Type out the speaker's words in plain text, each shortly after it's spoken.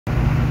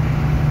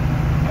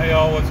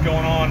y'all what's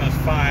going on this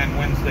fine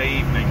Wednesday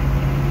evening.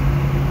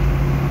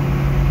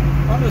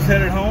 I'm just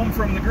headed home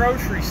from the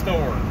grocery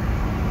store.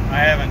 I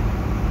haven't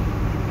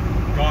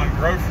gone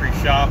grocery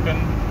shopping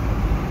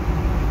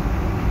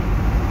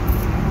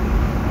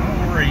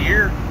over a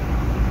year.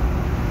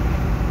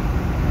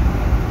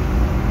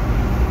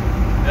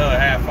 The other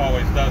half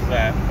always does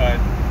that, but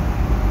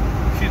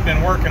she's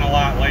been working a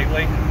lot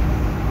lately,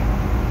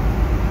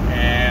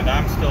 and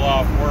I'm still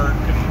off work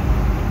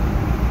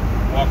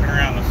and walking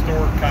around the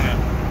store, kind of,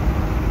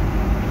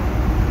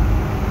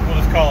 we'll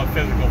just call it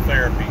physical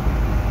therapy.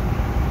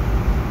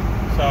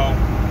 So,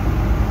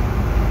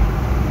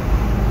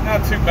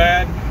 not too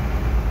bad.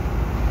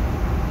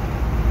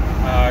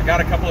 Got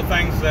a couple of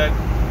things that,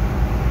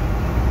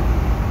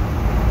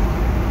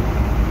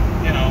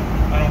 you know,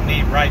 I don't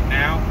need right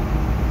now,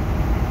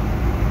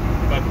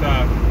 but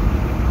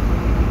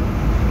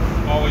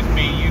always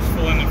be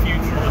useful in the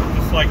future.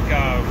 Just like,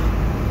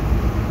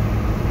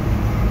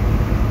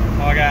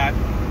 I got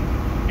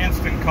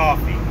instant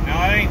coffee.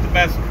 Now, it ain't the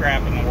best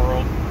crap in the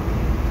world,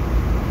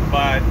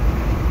 but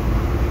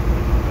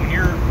when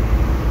you're,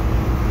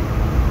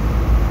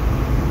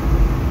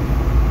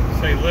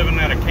 say, living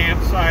at a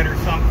campsite or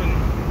something,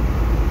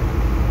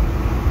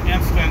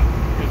 instant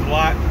is a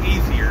lot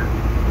easier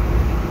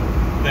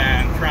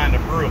than trying to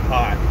brew a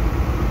pot.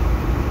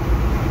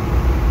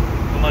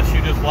 Unless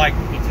you just like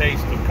the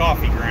taste of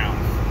coffee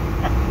grounds.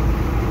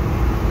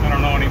 I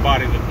don't know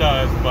anybody that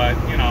does, but,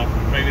 you know,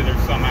 maybe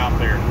there's some out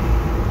there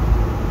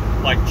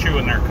like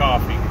chewing their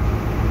coffee.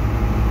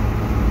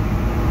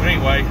 But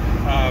anyway,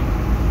 a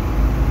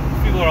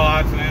few little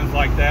odds and ends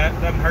like that.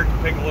 Doesn't hurt to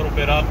pick a little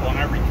bit up on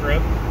every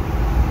trip.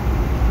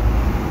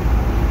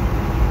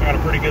 Got a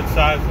pretty good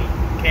size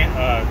can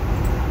of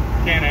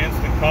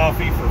instant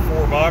coffee for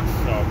 $4,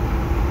 so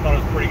thought it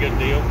was a pretty good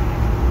deal.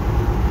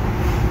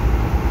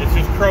 It's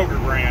just Kroger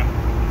brand.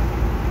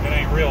 It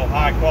ain't real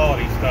high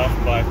quality stuff,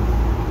 but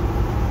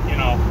you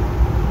know,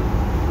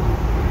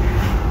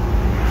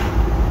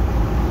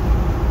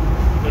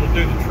 it'll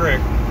do the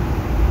trick.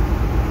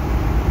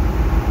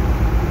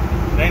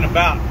 It ain't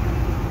about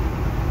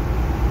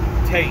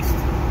taste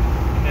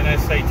in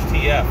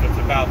SHTF, it's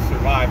about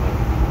survival.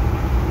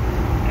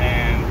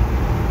 And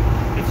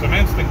if some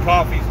instant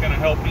coffee is going to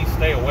help me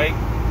stay awake,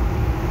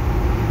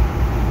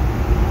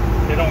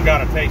 it don't got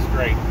to taste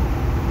great.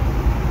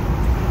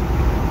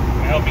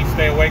 It'll help me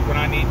stay awake when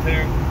I need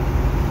to.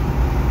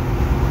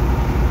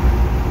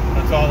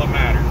 That's all that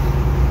matters.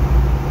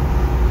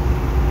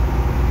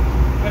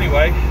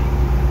 Anyway,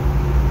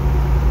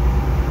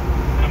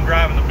 I'm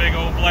driving the big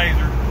old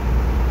Blazer.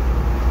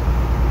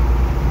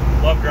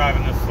 Love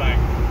driving this thing.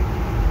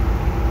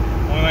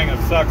 Only thing that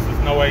sucks is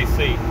no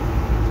AC.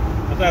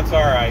 But that's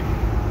alright.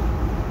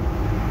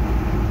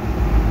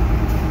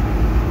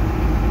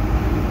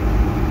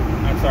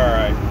 That's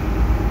alright.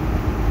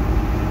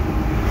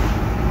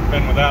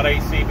 Been without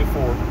AC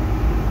before.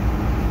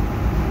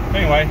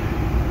 Anyway,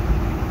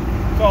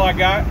 that's all I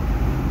got.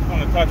 Just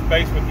want to touch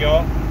base with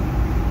y'all.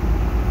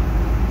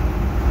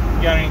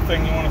 You got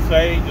anything you want to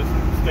say, just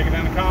stick it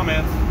in the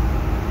comments.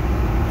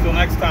 Until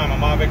next time,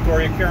 I'm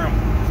Victoria Karam.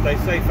 Stay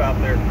safe out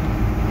there.